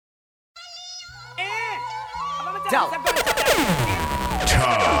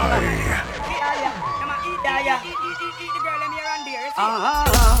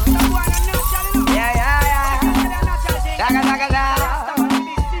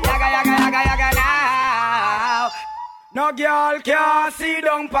No girl can't see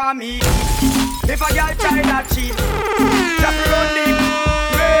down for me. If a girl try that cheat, just run it.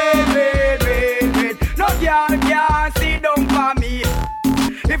 Wait. No girl can't see down for me.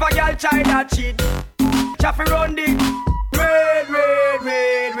 If a girl try that cheat, just run it. Wait.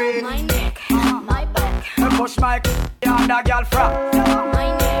 My neck, my back. Push my on the girl front. My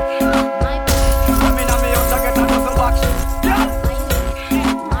neck, my back. Come in on me house and get a dozen watch. Yeah. My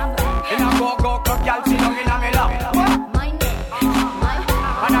neck, my back. In a go club, girl sit down in a me lap. My neck, my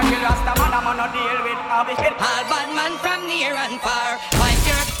back. And I kill Rasta man, I'm gonna deal with all bad man from near and far. Find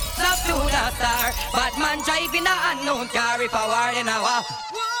your love to the star. Bad man driving a unknown car. If I were in a war.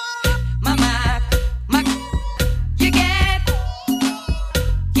 Mama, you get,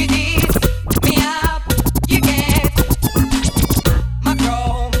 you need me up. You get my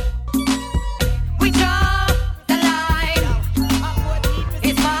chrome. We draw the line.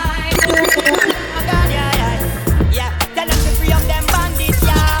 It's mine. Yeah. Tell them to free up them bandits,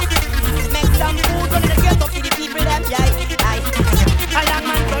 yeah. Make some food when they get up to the people, them, yeah. A long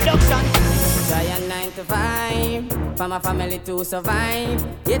man production. Try a 9 to 5 for my family to survive.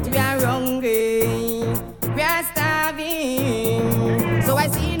 Yet we are hungry, we are starving. So I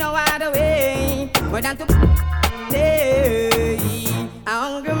see no other way more than to stay. A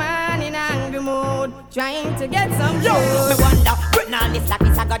hungry man in a hungry mood, trying to get some food. Yo, me wonder, when all this like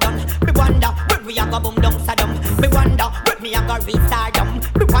this I got done. Me wonder, when we a go boom down Saddam. Me wonder, when me a go restart them.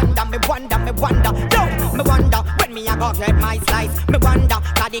 Me wonder. Yo, me wonder, when me a go get my slice. Me wonder,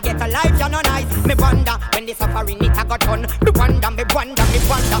 cause they get a life, you know nice. Me wonder, when the suffering it a got done. Me wonder.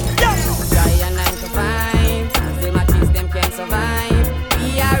 Yo, try a 9 to 5, still my kids them can survive. We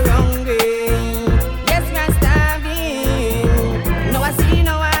are hungry, yes we are starving. No I see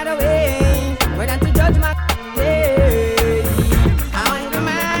no other way more than to judge my day. A hungry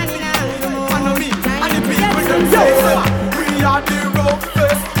man in a hungry mood, trying to get some food. We are the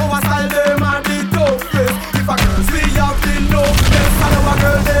roughest, our style them are the toughest. If a girls we have the noblest, and our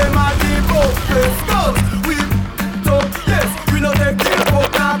girl them are the roughest. Girls, we tough, yes, we no take care of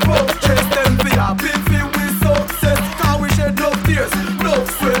our chest. Them we are beefy with success, cause we shed no tears, no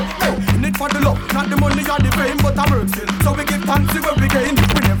sweat. Hey, in it for the love, not the money or the fame, but a work still. So we give thanks to where we gain.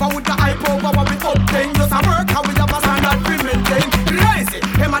 We never would the hype over what we obtain. Just a work, how we have a standard we maintain. Crazy,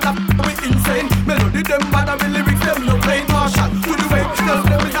 them other we insane. Melody them bad and we lyrics them no plain. Marshall, to the way, tell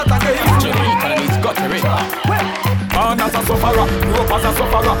them we got a game. Born as a sufferer, grow up as a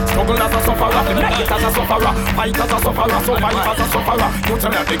sufferer, struggle as a sufferer, make it as a sufferer, fight as a sufferer, survive as a sufferer. You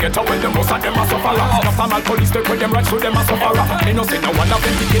tell me they get away, the most of them a sufferer. After my police take with them right, so them a sufferer. Me no say no one of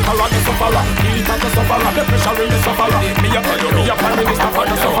them indicator of the sufferer. Feel it as a sufferer, the pressure in the sufferer. Me a prime minister for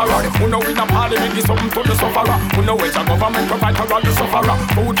the sufferer. Who know in a parliament give something to the sufferer. Who know it's a government provide for all the sufferer.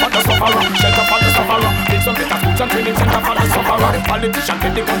 Food for the sufferer, shelter for the sufferer. Build some better schools and training center for the sufferer. Politician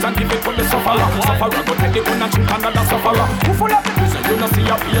take the guns and give it to the sufferer. Sufferer go take the gun and shoot another sufferer. Who full of the prison, you don't see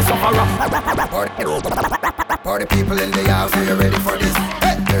a be a sufferer. Party people in the house, are you ready for this?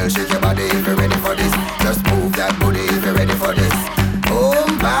 Hey, girl, shake your body if you're ready for this. Just move that booty if you're ready for this.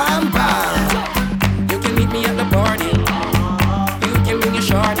 Boom, bam, bam. You can meet me at the party. You can bring your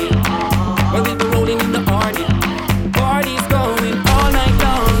shorty. We'll be rolling in the party. Party's going all night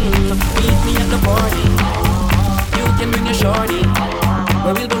long. Meet me at the party. You can bring your shorty.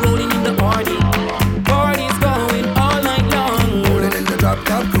 We'll be rolling in the party. Party's going all night long. Rolling in the drop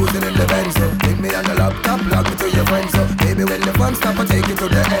top, cruising in the Benz. Take me on the laptop, log me to your friends. Baby, when the fun stop, I take it to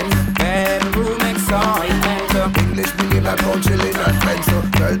the end. Bedroom excitement. English million, not pound chilling, not friends.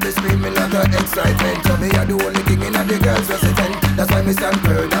 Girl, be screaming like the excitement. Me are the only king in the girls' resident. That's why me stand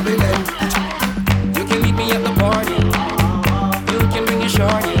firm, I've been in. You can meet me at the party. You can bring your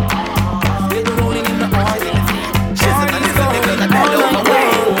shorty. We'll be rolling in the party. Party's going all night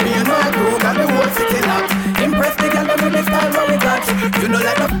long. Me and my crew got the whole city locked. Impress the girl with the style what we got. You know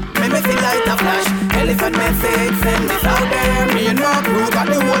like me feel like a flash. Elephant message, send this out there. Me and my crew got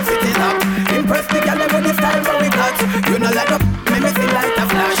the whole city locked. Impress the girl with the style what we got. You know like me feel like a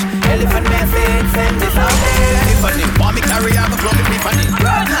flash. Elephant message, send this out there. Tiffany, want me carry on the flow me Tiffany.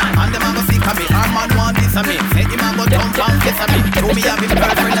 And them a go sick of me. Our man want this of me. Say him a go jump and kiss of me. Show me have him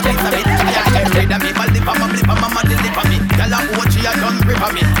girlfriend a kiss of me. Yeah, get rid of me. My lip on my blip on my mouth deliver me. Girl a hold she a done grip of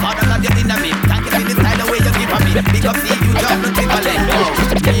me. Father God you in me. Thank you for the style the way you give of me. Big up see you job no take a leg.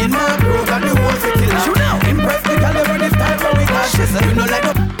 Me and my crew got the whole city locked. Impress the girl with the style what we got. You know like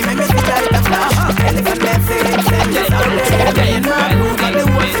me feel like a flash. Elephant message, send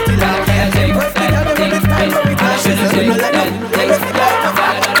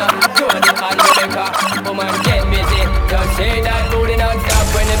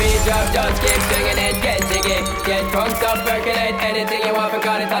drop, just keep swinging it, get jiggy. Get drunk, stop, percolate, anything you want,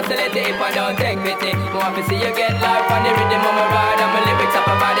 because it's hostility. If I don't take pity, more to see you get life on the rhythm of my ride. And my lyrics up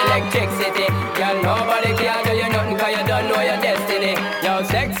about electricity. Girl, nobody can do you nothing, cause you don't know your destiny. Yo,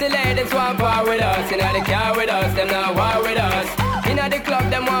 sexy ladies want power with us, you know the car with us, them not war with us. Inna the club,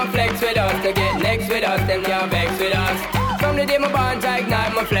 them want flex with us, to get next with us, them can't vex with us. From the day my bond, I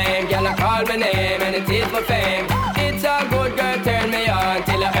ignite my flame. Girl, I call my name and it is my fame. It's a good girl, turn me on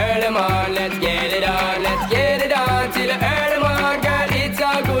till I earn them on. Let's get it on, let's get it on till I earn them on. Girl, it's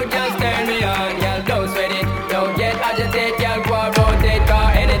a good, just turn me on. Girl, don't sweat it, don't get agitated. Girl, go and rotate,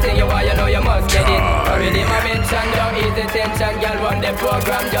 cause anything you want, you know you must get it. Already my mention, don't ease the tension. Girl, run the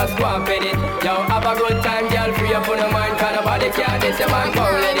program, just go and fit it. Yo, have a good time, girl, free up on your mind. Cause nobody care, this your man, go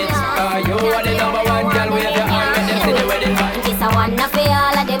let it. You are the number one, girl, wave your hand, let them see the wedding band. This I wanna feel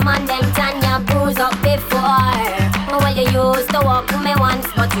all of them and them tan ya bruise up before. Well, you used to walk with me once,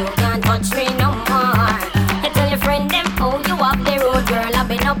 but you can't touch me no more. You tell your friend them how you walk the road, girl, I've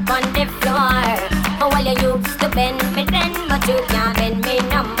been up on the floor. Well, you used to bend me then, but you can't bend me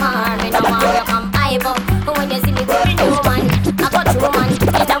no more. Me no want you come high up. When you see me going new man, I got through man.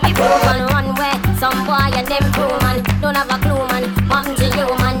 You know we prove and run way. Some boy and them crew man, don't have a clue man. What to you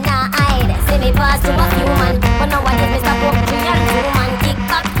man, nah hide. See me pass to a few man, but nowadays me stop up to your two man. Kick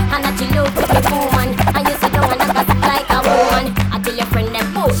back and I chill out with the two man. And you sit down and I gossip like a woman. I tell your friend them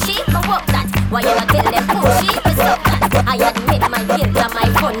pushy, but what that? Why you not tell them pushy, but stop that? I admit my guilt and my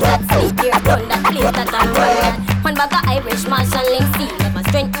fun. That sleep here done, that place that I run that. One bag of Irish marshalling sea. Never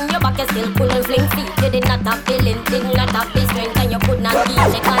strengthen your back, you still couldn't fling feet. You did not have the length, did not have the strength, and you could not keep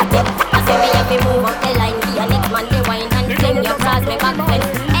the content. I say me have to move up the line, be a next man the wine and fling your cross me back then.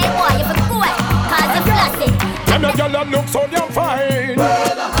 Hey boy, you for go cause you flashy. Them the girl them look so damn fine.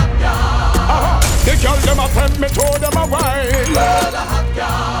 The girl them a tempt me, throw them a wine.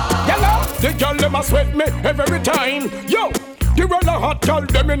 The girl them a sweat me every time. Yo, the world a hot girl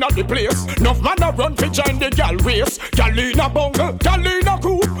them inna the place. Nuff man a run fi join the girl race. Girl in a bungle, girl in a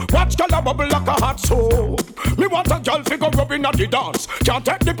coupe. Watch girl a bubble like a hot soap. Me want a girl fi go rub inna the dance. Can't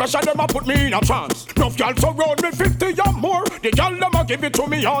take the pressure, them a put me in a trance. Nuff girl surround me 50 and more. The girl them a give it to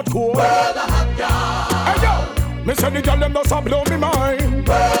me hardcore. Where the hot girl? Hey yo, me say the girl them just a blow me mind.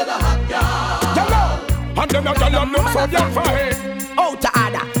 Where the hot girl? Hello, and them a girl them look so damn fine. Out to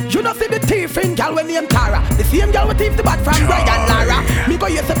order. You know see the thief in gal when named Tara. The same gal with thief the bad from Brian Lara. Me go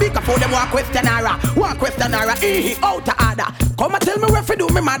use a big for them one question Ara. One question Ara. Out to order. Come and tell me where fi do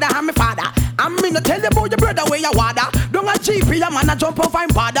me mother and me father. And me no tell you about your brother where you water. Don't a GP a man a jump over him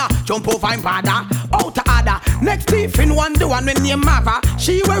father. Jump over him father. Out to order. Next thief in one the one when named Mava.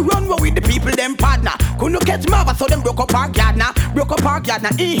 She will run with the people them partner. Couldn't catch Mava so them broke up our gardener. Broke up our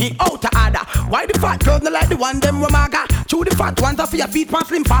gardener. Out to order. Why the fat girls not like the one them Ramaga? Chew the fat ones off your feet pan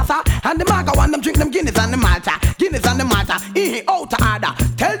slim faster. And the maga want them drink them Guinness and the Malta. Guinness and the Malta. Out to order.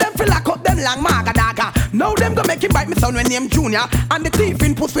 Tell them fi lock up them long maga daga. Now them go make him bite me son when name Junior. And the thief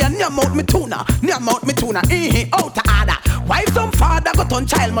in pussy and near mouth me tuna. Near mouth me tuna. Out to order. Why some father got on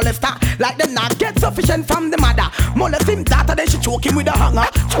child molester? Like them not get sufficient from the mother. Molest him daughter then she choke him with a hanger.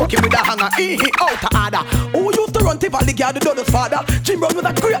 Choke him with a hanger. Out to order. Who used to run Tivoli guard the daughter's father? Jim Brown was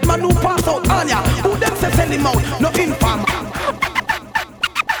a great man who passed out on ya. Who them say sell him out? No informer.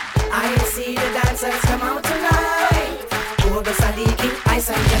 I see the dancers come out tonight. Over Sadiki, I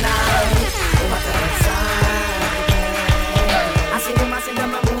sang tonight. What a sight. I see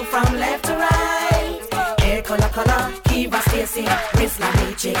them move from left to right. Hair color, Kiva Stacy, Miss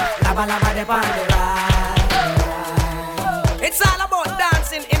Lamichi, Laba Laba de Pandora. It's all about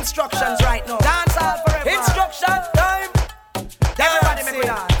dancing instructions right now. Dance all forever. Instruction time. Everybody make me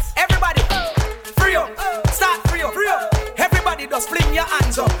dance. Everybody, free up. Start free up. Free up. Everybody just fling your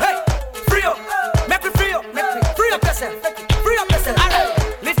hands up. Hey, free up. Make me free up. Make me free up yourself. Free up yourself.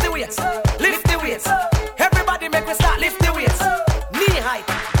 Alright. Lift the weights. Lift the weights. Everybody make me start lift the weights. Knee height.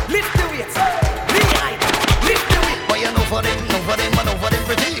 Lift the weights. Knee height. Lift the weights. Boy, you know for them,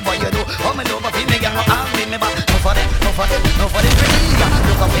 pretty. Boy, you know how me love me girl, I'm me back. No for them, pretty.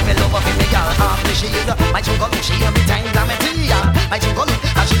 Look up me love me girl, I'm the shield. My chungo she have the time, damn it, my chungo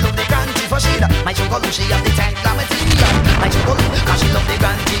and she love the granty for she. My chungo she have the time, damn it, my chungo and she love the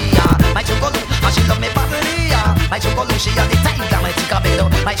granty. My chungo and she love me badly. My chungo she have the time, damn it, cabello.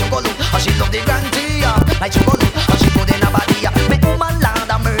 My chungo and she love the granty. My chungo and she put in a body. Me woman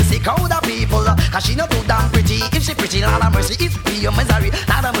land of mercy, crowd of people. Cause she not too damn pretty. If she pretty, land of mercy. If be your misery,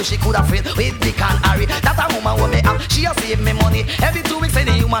 land of mercy could have friend with the canary. That a woman with me up, she a save me money. Every 2 weeks in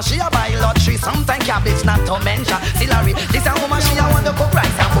the human, she a buy lottery. Sometimes cabbage, not to mention celery. This a woman, she a want to cook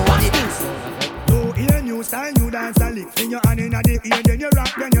rice and bone. To hear news style, you dance a lick. In your hand in the ear, then you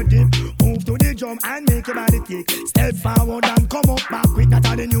rock, then you dip. Move to the drum and make your body kick. Step forward and come up back quick. That's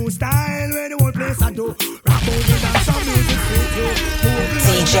the new style where the whole place I do. Rock over dance, some music fit you.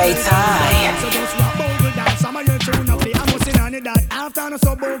 DJ Ty. So just rock over dance, some of your tune up play. I'm missing on it that after no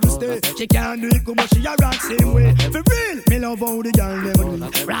sub over stay. She can't do it good, but she a rock same way. For real, me love how the girl never do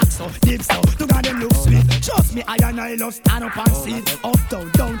it. Rock so, deep so, look at them look sweet. Trust me, I and I love stand up and see.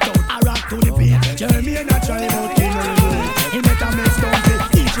 Uptown, downtown, I rock to the beat. Jeremy and I try about king of the world. He make a mess down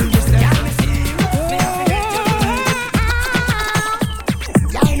to each of you step.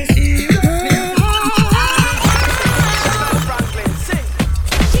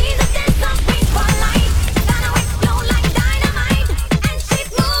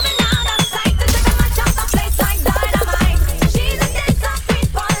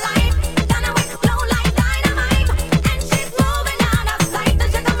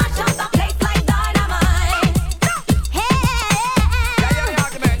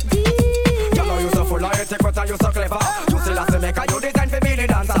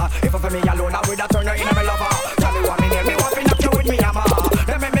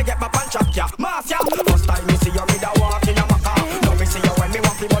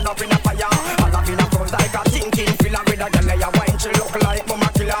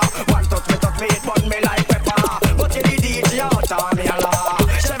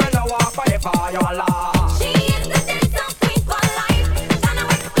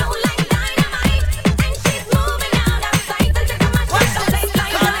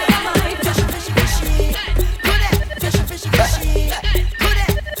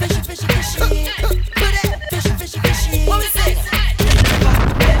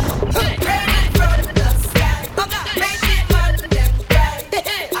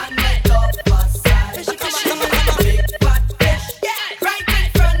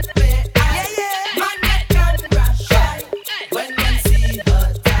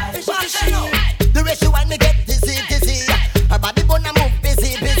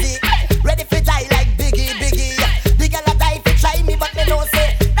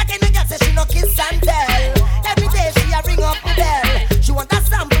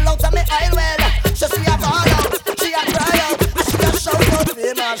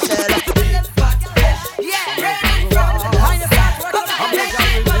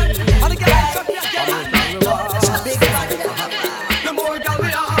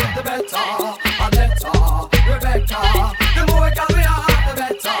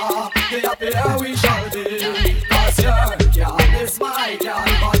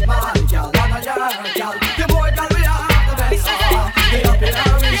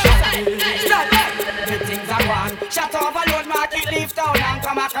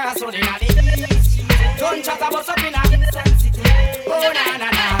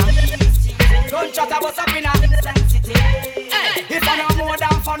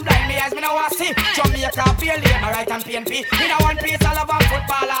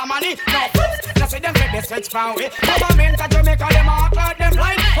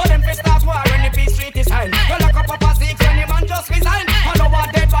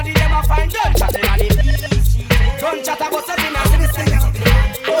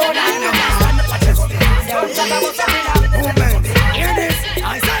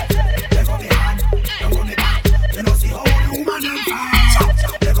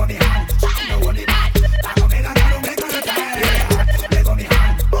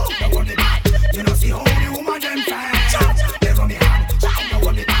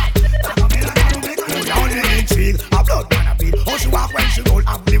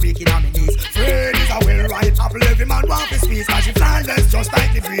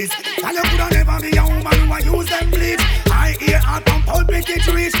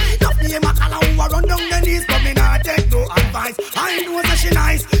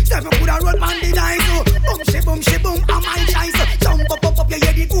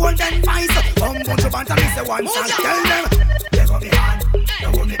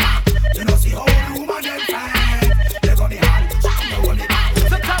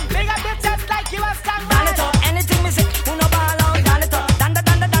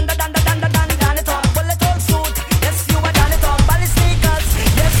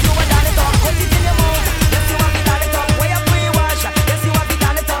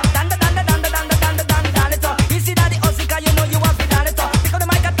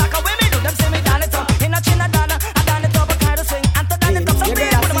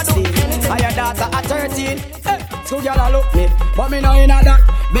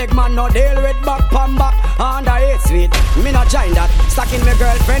 under 8 sweet. Me no join that. Stacking my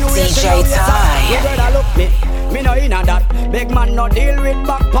girlfriend with DJ Ty. You better look me no in that. Big man no deal with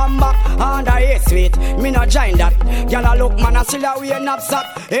back pam back under 8 sweet. Me no join that. Girl a look man a still a wear knapsack.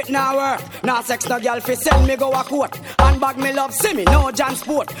 It now work. Now sex no girl fi send me go a court. Handbag me love see me no John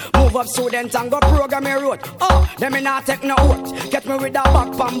Sport. Move up student and go program me road. Oh, them me not take no oath. Get me with a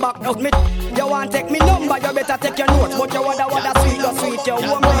back pam back out me. You want take me number, you better take your notes. But you wanna sweet, go sweet, you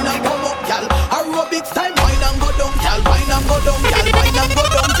want me to come up, gal. Aerobics time, wine and go down, gal. Wine and go down, gal. Wine and go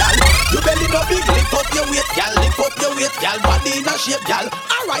down, gal. You belly no big, lift up your weight, gal. Lift up your weight, gal. Body in a shape, gal.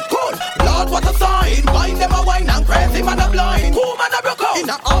 Alright, cool. Lord, what a sign. Wine them a wine and crazy man a blind. Who man a broke out? In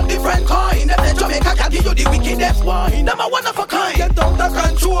a all different kind. Them the Jamaica can give you the wickedest wine. Them a one of a kind. Get out of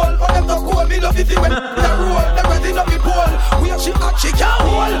control, but them no cool. Me love it when the roll. Them ready up the pole. Where she at, she can't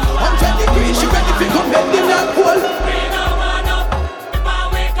hold. 120 degrees, she ready to come bend in that pole.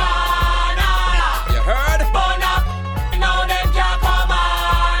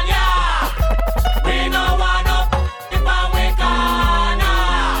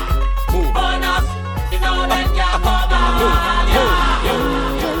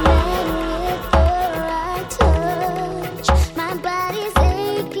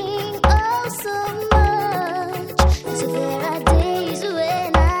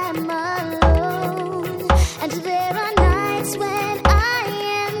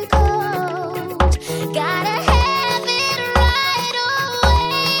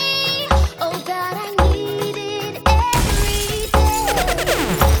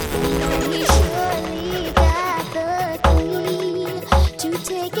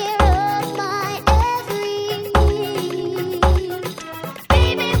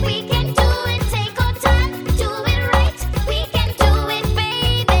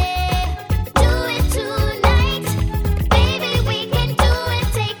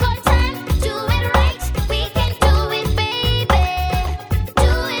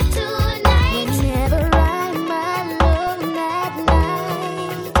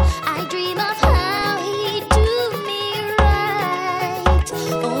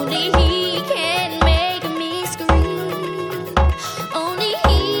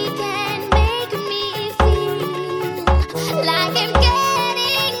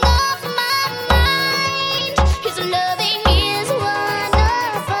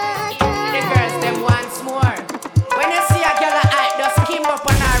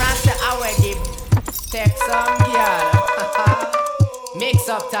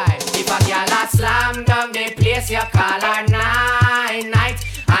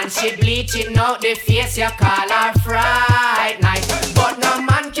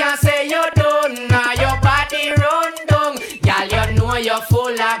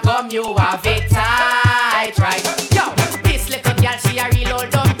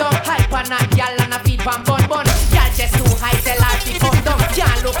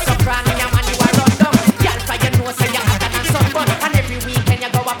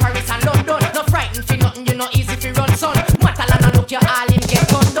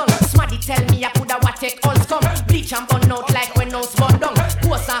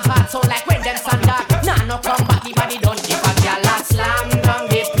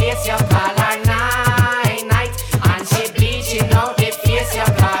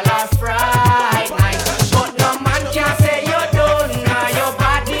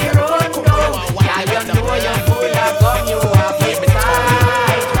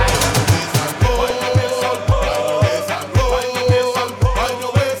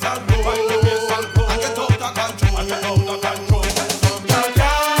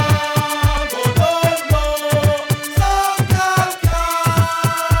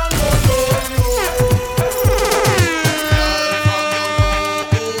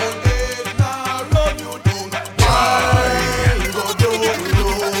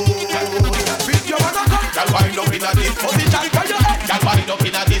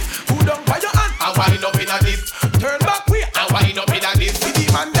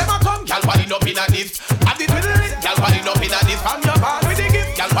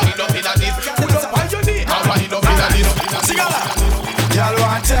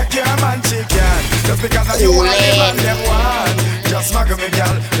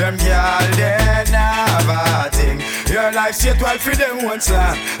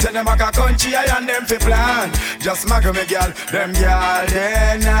 Just mag me girl, them girl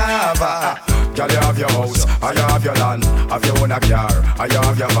they never. Girl you have your house, and you have your land, have your own car, and you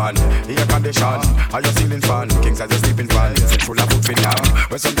have your van, air condition, and your ceiling fan, king size your sleeping fan, sit full of food for now.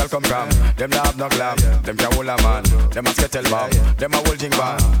 When some girl come from, them not have no glam, them can hold a man, them a skettle bomb, them a holding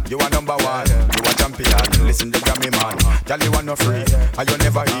band. You are number one, you a champion. Listen, the Grammy man, girl you are no free, and you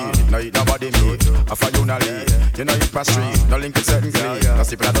never eat, no eat nobody meat. After you originally. You know it past street, no link with certain glee. No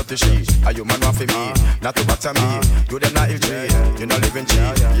sleeping a dirty sheet, a human want for me. Not to bother me, you them not ill treat. You know living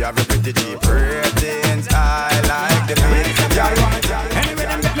cheap, you have a pretty cheap. Ratings, I like the beat. Anyway,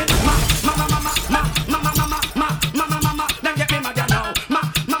 them get me them get me mad now.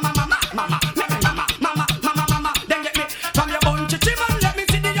 Them get me from your bunch of children. Let me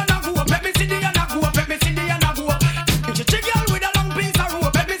see the yana go up, let me see the yana go up, let me see the yana go up. Chichi girl with a long piece of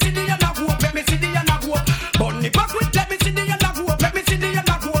rope, let me see the yana go up, let me see the yana go up. Bunny back with, let me see the yana go up, let me see the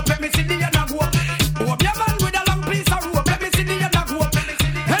yana go up, let me see the yana go up. Hope your man with a long piece of rope, let me see the yana go up.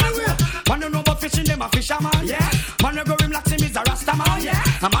 Anyway, man you know about fishing, them a fisherman. Yeah. Man you go him like him is a Rasta man. Yeah.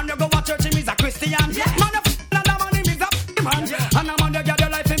 A man you go watch church, him is a Christian. Yeah. Man you and a man him is a man. Yeah. And a man you get your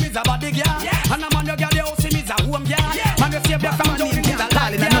life, him is a body girl. Yeah. And a man you get your house, him is a home girl. Yeah. Man you save your from down, him is a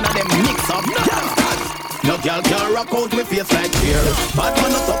lad. None of them mix up. No girl can rock out with face like fear. Bad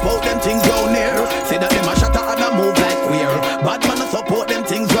man no support them things round here. Say that them a shatter and a move like queer. Bad man no support them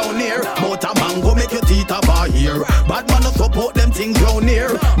things round here. But a mango make your teeth up a here. Bad man no support them things round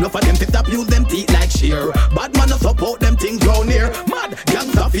here. No for them fit up use them teeth like shear. Bad man no support them things round here. Mad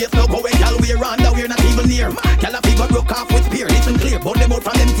gangsta face no go when girl wear round we're not even near. Girl a figure broke off with spear. Listen clear, but them out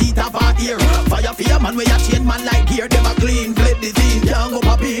from them teeth up a ear. Fire for your man where you chain man like gear. Them a clean, flip the scene, can't go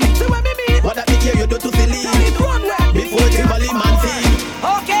popping. So what me mean? What that big here you do to silly? Before Tivoli man sing.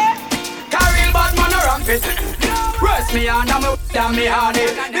 Okay, carry bad man around fit. Rest me on and me down me honey.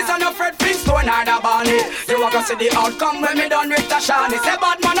 This a no Fred Flintstone or the Barney. You a go see the outcome when me done with the shiny. Say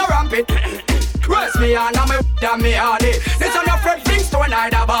bad man around it. Rest me on and me down me honey. This a no Fred Flintstone or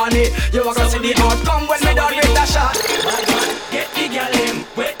the Barney. You a go see the outcome when me done with the shiny. Get the girl in,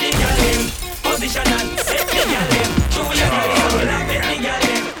 wet the girl in. Position and set the girl in. Show your girl in, get the girl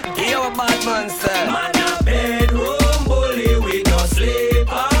in. Yo, bad man, sir. Man a bedroom bully, we no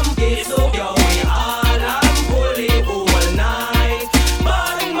sleep and kiss. So yo, we all and bully all night.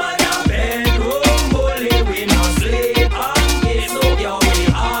 Bad man a bedroom bully, we no sleep and kiss. So yo, we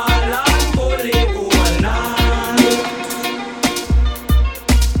all and bully all night.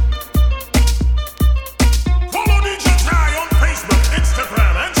 Follow DJ Ty on Facebook,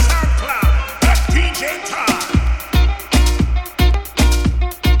 Instagram, and SoundCloud at DJ Ty.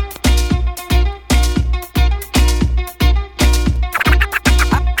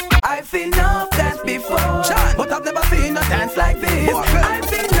 I've seen enough dance before, but I've never seen a dance like this. I've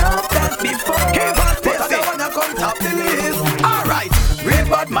seen enough dance before, but I don't wanna come top the list. Alright, real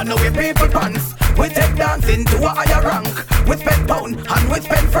bad man, no we people pants. We take dancing to a higher rank. We spend pound and we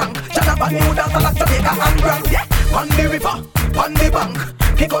spend franc. Jonathan New dance a lot Jamaica and Grand. Yeah, on the river, on the bank.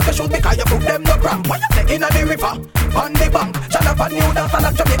 Kick out the shoes because you put them no cramp. Why you taking on the river, on the bank? Jonathan New dance a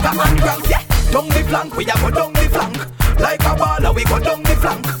lot Jamaica and Grand. Yeah, down the flank, we a go down the flank. Like a baller, we go down the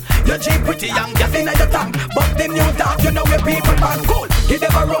flank. You're cheap, pretty young, just in your tank. But the new talk, you know where people man cool. Give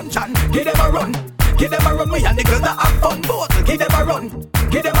them a run, Chan, give them a run. Give them a run, we and the girls that have fun. Both, give them a run,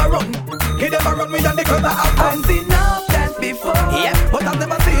 give them a run. Give them a run, we and the girls that have fun. I've seen enough dance before, yeah, but I've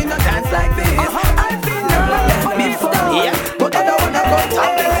never seen a dance like this. I've seen enough dance before, yeah, but I don't wanna go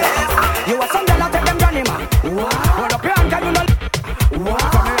top this. You are some girl that take them Johnny man. Hold up your hand, can you know?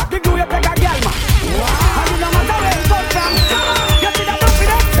 Come here, the glue you take a girl man. And you no matter where you come from. You see that up with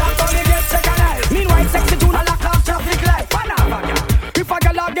it, that's only get second eye. Meanwhile, sexy tune a lock off traffic light. If a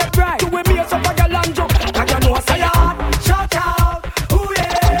girl a get right, do we be so for girl and joke? And you know say hard, shout out, ooh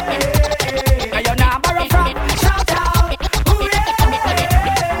yeah. And you nah borrow from, shout out, ooh yeah.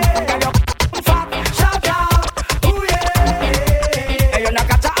 And you fat, shout out, ooh yeah. And you nah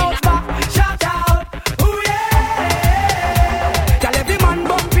got a house back, shout out, ooh yeah. Tell every man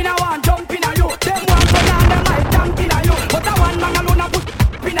bump in a one, jump in a you. Them one go down, them might tank in a you. But a one man alone a put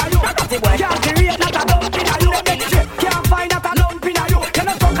in a you. Can't create not a dump in a you. Make shit, can't find not a lump in a you. You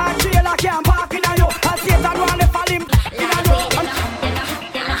know truck and trailer can't park in a you. And Satan want to fall him in a you.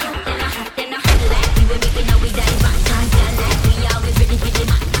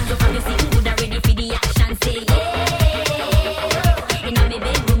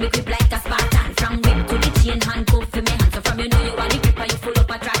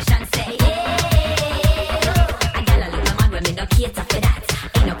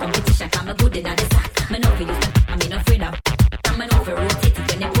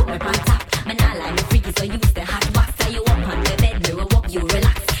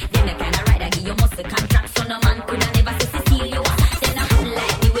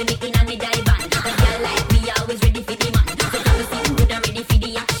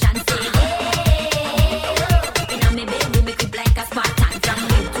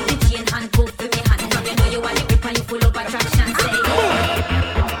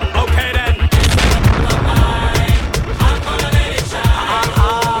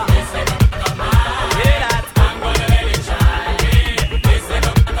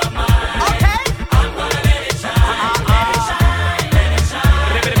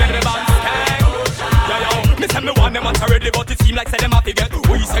 ready, but it seem like say them happy get.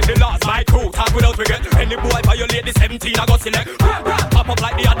 We set the laws, my crew, talk without regret. Any boy violate the 17, I go select. Pop up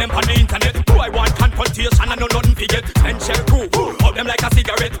like the ad them on the internet. Do I want confrontation and no nothing to get? Send shell crew, out them like a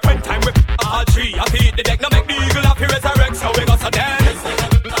cigarette. When time we all three, I feed the deck. Now make the eagle happy resurrect, so we got so dead.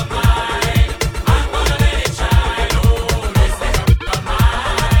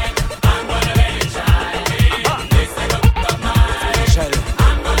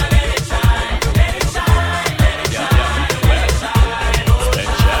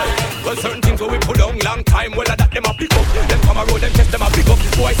 Long time, well, I that them a pick up. Them come a road, them test them a pick up.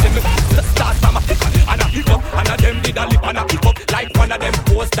 Boy, say me, start from a pick up and a pick up. And a them did a lip and a pick up. Like one of them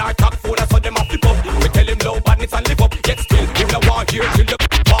post start top phone, so them a flip up. We tell him low badness and live up. Yet still, him no want here till the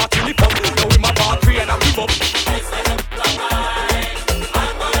party lip up. Now him a bar free and a give up.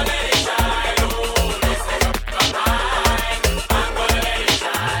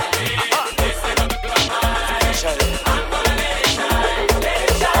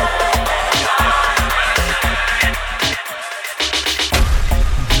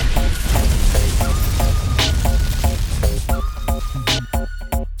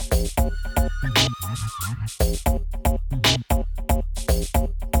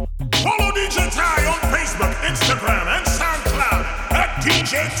 Follow DJ Ty on Facebook, Instagram, and SoundCloud at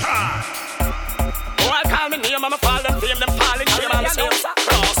DJ Ty. Oh, I call me name, I'm a fall them fame, them falling shame, I'm so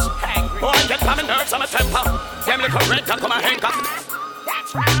cross. Oh, I get coming nerves, I'm a temper. Them little red can come and hang up.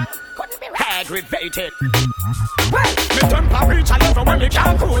 That's right. Aggravated. Well, me temper reach a level when me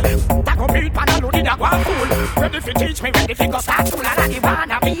can't cool. That go beat pan and load that one fool. Ready fi teach me, ready fi go start school. And I the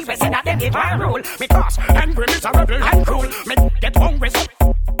wanna be, we say that them the one rule. Me cross, angry, miserable and cruel. Me get hungry, so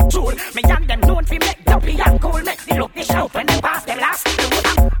tool. Me and them known fi make dopey and cool. Make the look, the shout when they pass them last. The wood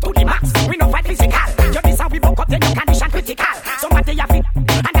to the max, we no fight physical. You this how we woke up, then your condition critical. Somebody have it,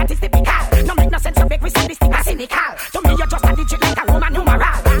 and that is typical. No make no sense, you make we sadistic and cynical. To me, you're just a digit like a Roman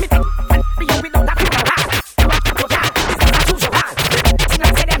numeral. Me take and be you without a funeral. You are a total, this is a usual. Sing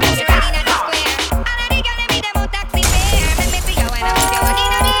like say them musical.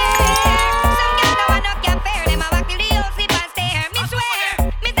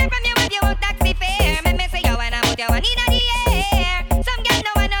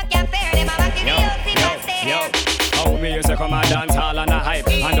 Come and dance all on a hype.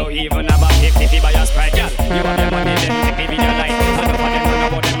 And don't even have a 50 by a sprite, girl. You have your money, then take the video light. And don't for them to know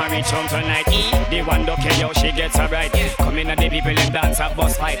about them and reach home tonight. The one don't care how she gets her right. Come in and the people them dance a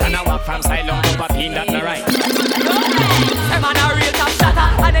bus fight. And I walk from silent to Papine, that no right. Them man a real top shatter.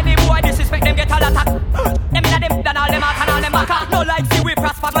 And any boy disrespect them get a lot of. Them in a them done all them out and all them back. No like see we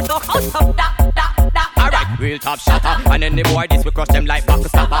prosper but no house up that. Alright, real top shatter. And any boy this we crush them like back to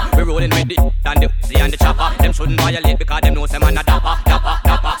stopper. We rolling with the and the chopper. Them shouldn't violate because them know some man a dapper.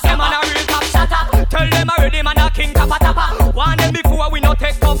 Them man a real top shatter. Tell them already man a king tapper. Warn them before we no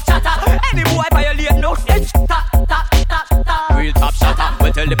take tough chatter. Any boy violate no edge. Real top shatter.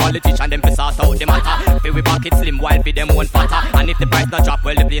 Well tell the politician them to sort out the matter. Feel we pocket slim while feed them one fatter. And if the price not drop,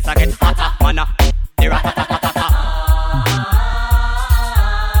 well the place a get hotter. Man a the rat-a-ta-ta-ta-ta.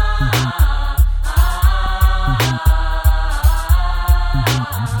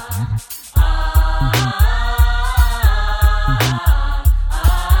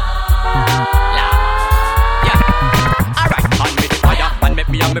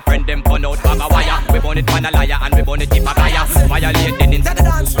 and my friend them pun out bag a wire. We burn it pan a liar and we burn it keep a fire. Violate the inside the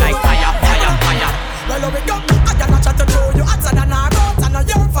dance like fire, fire, fire. Well, we got I cannot chat to you. Hotter than a goat and a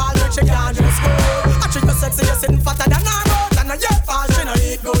your fault which she can't just go. I treat you sexy, you sitting fatter than a goat and a your fault she no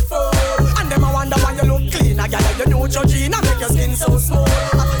eat good food. And them a wonder why you look clean. A girl you know Georgina make your skin so smooth.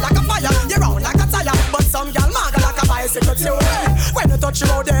 I feel like a fire, you round like a tire, but some girl maga like a bicycle too. When you touch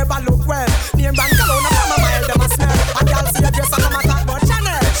you out there, but look well. Name brand cologne up from a mile, them a smell. A girl see a dress and them a talk about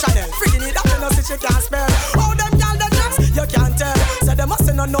Chanel. Free need that you know see she can't spell. How them girl them dress, you can't tell. Say they must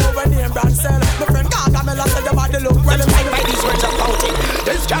not know when name brand sell. My friend Gargamel say your body look well. Time by these words of counting.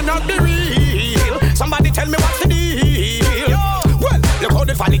 This cannot be real. Somebody tell me what's the deal. Well, look how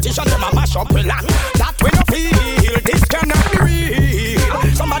the politicians them a mash up the land. That we no feel. This cannot be real.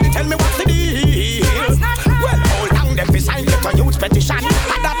 Somebody tell me what's the deal. Well, how long them be signed to youth petition?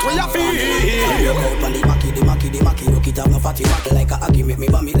 And that we a feel. The Maki, look it up, no fatty Maki like a Aki. Make me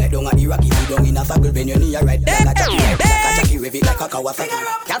bummy like down a Iraqi. You down in a circle, bend your knee right like a Jackie, rev it like a Kawasaki.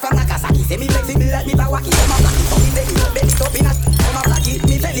 Girl from Nagasaki, say me flexible like me Pawaki. I'm a Blackie, so me bend it up in a I'm a Blackie,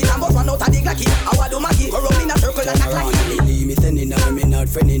 me fell in and bust one out of the Glocky. I want to Maki, go round in a circle and act like Lily, me sending her, me not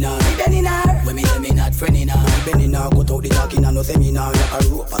friending her. Me bending her, when me say me not friending her. Me bending her, cut out the talking and no seminar. Like a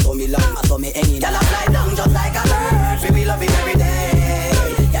rope, I saw me long, I saw me hanging. Girl I fly down just like a bird, feel me love it every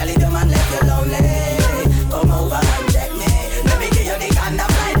day. Girl, it don't man left you lonely. Come over and check me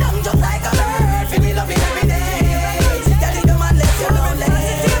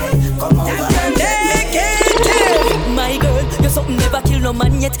no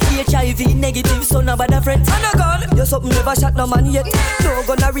man yet. HIV negative, son of a friend. And a girl, you something never shot no man yet. No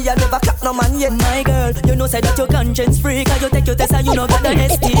gonorrhea never clap no man yet. My girl, you know say that your conscience free. Cause you take your test and you know got the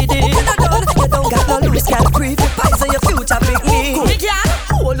STD. And a girl, you don't got no loose cat free. Poison your future big me.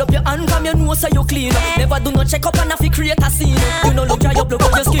 Hold up your hand from your nose so you clean. Never do no check up and if you create a scene. You know look dry up, look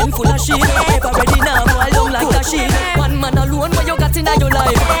up your skin full of shit. Never ready now, I don't like that shit. One man alone what you got in your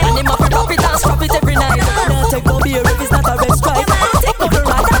life. And him up and drop it and scrap it every night. Now take no beer if it's not a red stripe. Take no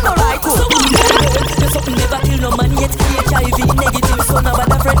right, that's no right. So you something never kill no man yet. HIV negative, son of a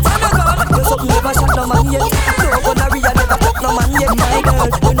friend. You something never shot no man yet. No gonorrhea never fuck no man yet. My girl,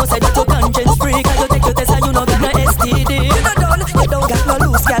 you know say that your conscience free. Cause you take your test and you know got no STD. You don't got no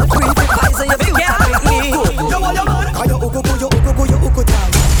loose girl free. Poison your future with me. You want your man? And you uku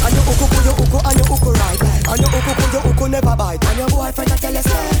tight. And you uku and you uku right. And you uku never bite. And your boyfriend a tell you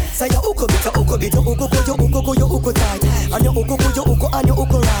say you uku bit, you uku tight. And you uku and you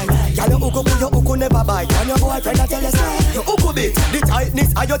uku right. And you uku never bite. And your boyfriend a tell you say you uku bit. The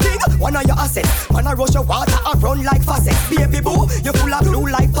tightness of your thing, one of your assets. Man a rush your water and run like faucet. Baby boo, you full of glue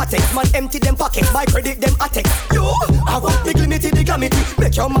like patex. Man empty them pockets, my credit them attack. You, I want big limity, the glamity.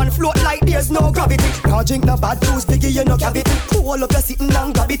 Make your man float like there's no gravity. Can't drink no bad juice, biggie you no cavity. Pull up your sitting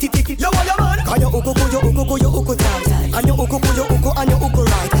and grab it, ticket. You want your man? Can you uku tight. And you uku and you uku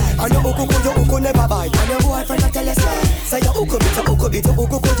right. And you uku never bite. And your boyfriend a tell you say you uku bit, you uku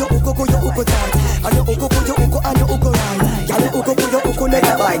tight. And you uku and you uku right. And you uku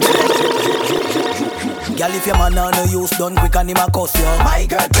never bite. Girl, if your man on no use, done quick and him a cuss you. My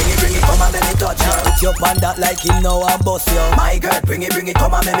girl, bring it, come and let me touch you. Put your band that like him now and bust you. My girl, bring it,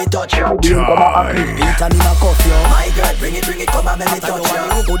 come and let me touch you. Beat and him a cuss you. My girl, bring it, come and let me touch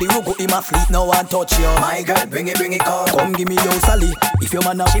you. The rugo him a fleet now and touch you. My girl, bring it, come. Come give me your sally. If your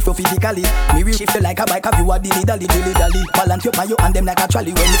man a shift you physically, me will shift you like a bike. Have you a dilly dally. Balance your payo and them like a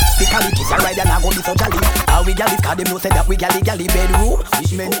trolley. When physically kiss a ride and I go be so jolly. How we galley, cause them know say that we galley bedroom.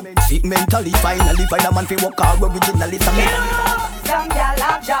 Sick mentally, finally find a man fi walk out originally to me. Some gyal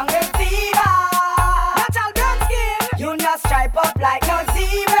have jungle fever. Natural brown skin. You not stripe up like no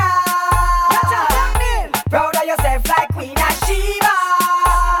zebra. Natural black proud of yourself like Queen of Sheba.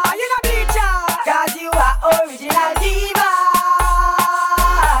 You not bleacher, cause you are original diva.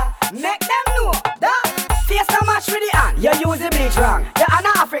 Make them know that face no match with the hand. You use the bleach wrong. You're an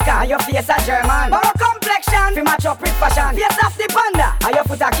African, your face a German. Borrow complexion, fi match up with fashion. Face off the panda, and your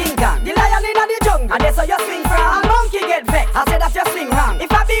foot a King Kong. The lion in the jungle, and that's how you swing from. A monkey get vexed, I say that you swing wrong.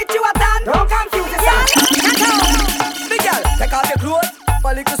 If I beat you a tan, don't confuse yourself. Big girl, take off your clothes,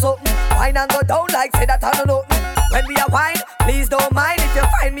 fall into something. Wine and go down like say that I don't know nothing. When we a wine, please don't mind if you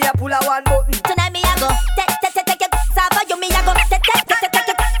find me a pull a one button. Tonight me a go, take it, suffer you me a go, take it,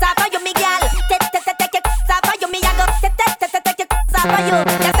 suffer you me girl, take it, suffer you me a go, take it, suffer you.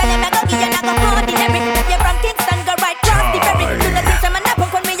 You say them a go give you a go ordinary. You from Kingston go right cross the ferry. Do the things I'm a nap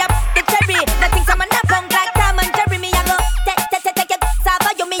when me up the cherry. The things I'm a nap like Tom and Jerry. Me a go, take it,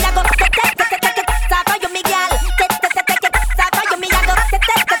 suffer you me a go, take it, suffer you me girl, take it, suffer you me a go, take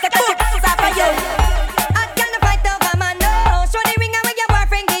it, suffer you. I can't fight over man, no. Show the ring when your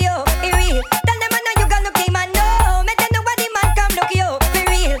boyfriend give you. It real. Tell them I know you got look him man, no. Make them know what the man come look you. For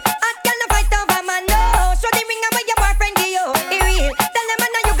real. I can't fight over man, no. Show the ring when your boyfriend give you. It real. Tell them I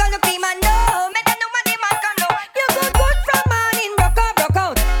know you got look him man, no. Make them know what the man come look. You good from morning, broke out.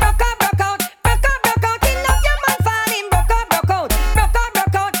 In love your man falling, broke out.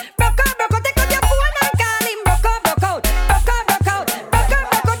 Take out your phone and call him, broke out.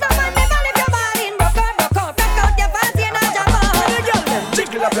 No man never leave your body in, broke out. Break out your fancy and a jam out.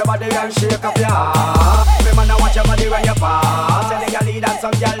 Jiggle up your body and shake up your ass. Me man a watch your body when you pass. Tell the girl lead and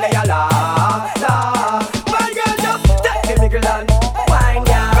some girl lay a la. My girl just take the mickle and wine,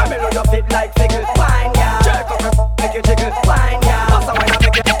 girl. Come here, you fit like fickle, wine, girl. Jerk up your make you jiggle, wine, girl. Pass a wine and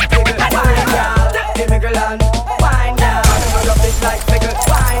make you jiggle, wine, girl. Take the mickle and wine, girl. Come here, you fit like fickle,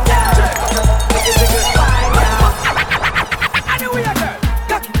 wine, girl. Jerk up your make you jiggle, wine, girl. Anyway, girl,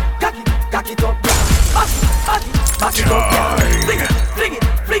 cock it up, girl. Back it up, girl.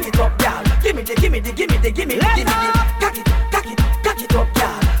 Fling it up, girl. Give me the. Cock it up,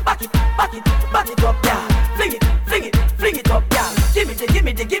 girl. Back it up, girl. Fling it up, girl. Give me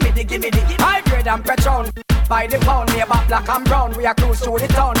the. High grade and Patron. by the pound. Me about black and brown, we a cruise through the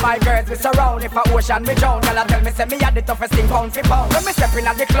town. My girls we surround, if a ocean we drown. Y'all tell me say me had the toughest thing pound for pound. When me step in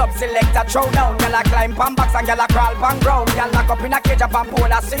at the club, select a throw down. Y'all climb pan box and y'all crawl pan ground. Y'all lock up in a cage up and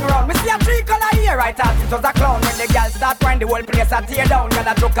pole a sing round. Me see a 3 color here right as it was a clown. When the girls start wine, the whole place a tear down. Y'all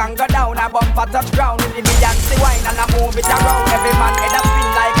a joke and go down, a bumper touch ground. With the Beyonce wine and a move it around. Every man head a spin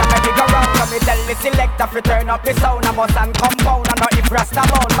like a merry-go-round. So me tell the selector fi turn up the sound. A bus and compound and not if rasta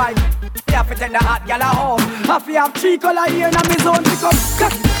bound. My me have to tell the hot gal a home. Have to have 3 color here in me zone. Pick up,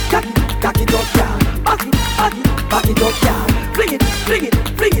 cock it up, y'all. Back it up, y'all. Fling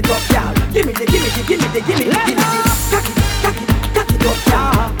it up, y'all. Give me the. Cock it up,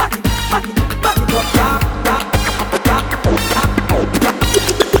 y'all. Back it up, y'all.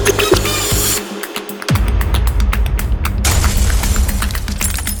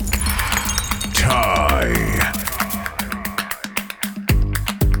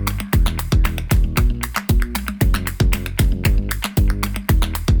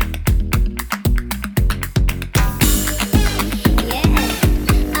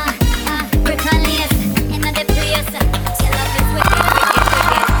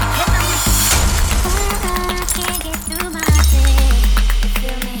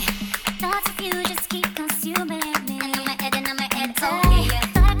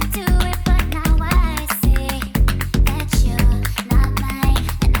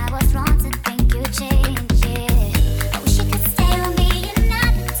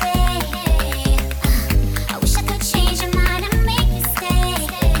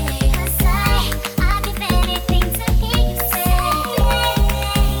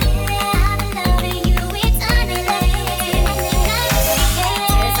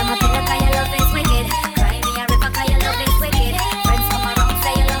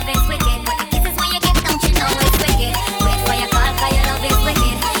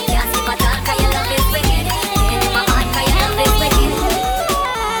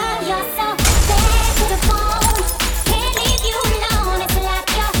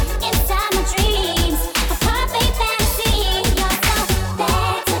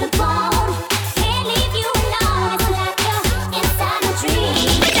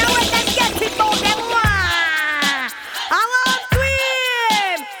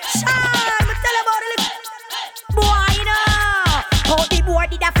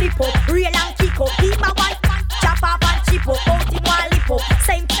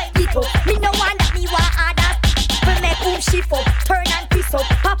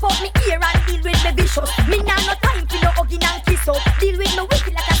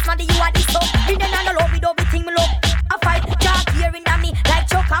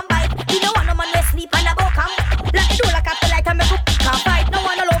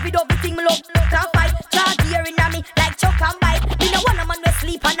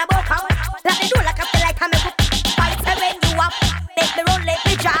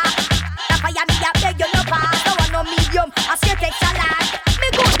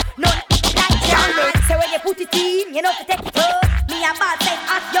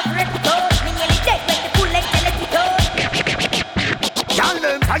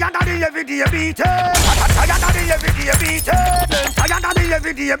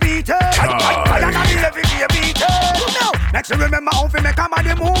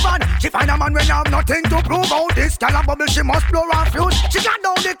 She must blow her fuse. She got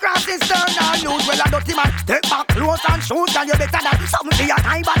down the crossing stern and lose. Well, a dirty man, take back clothes and shoes. And you better than something for your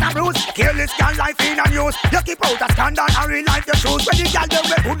time but a bruise. Careless girl life in a news. You keep out a scandal or in life you choose. When the girl they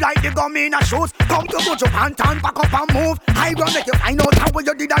wear good like the gum in a shoes. Come to put your pant and pack up and move. I will make you find out how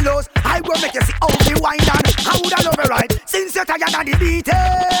you did a lose. I will make you see how the wine and how would I love her right. Since you're tired of the beating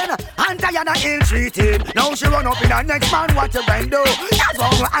and tired of ill-treated. Now she run up in her next man what you can do. That's why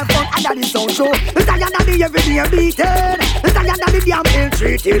you have fun and that is so true. Tired of the everyday beating. Tired of the damn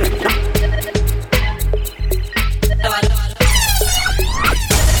ill-treated.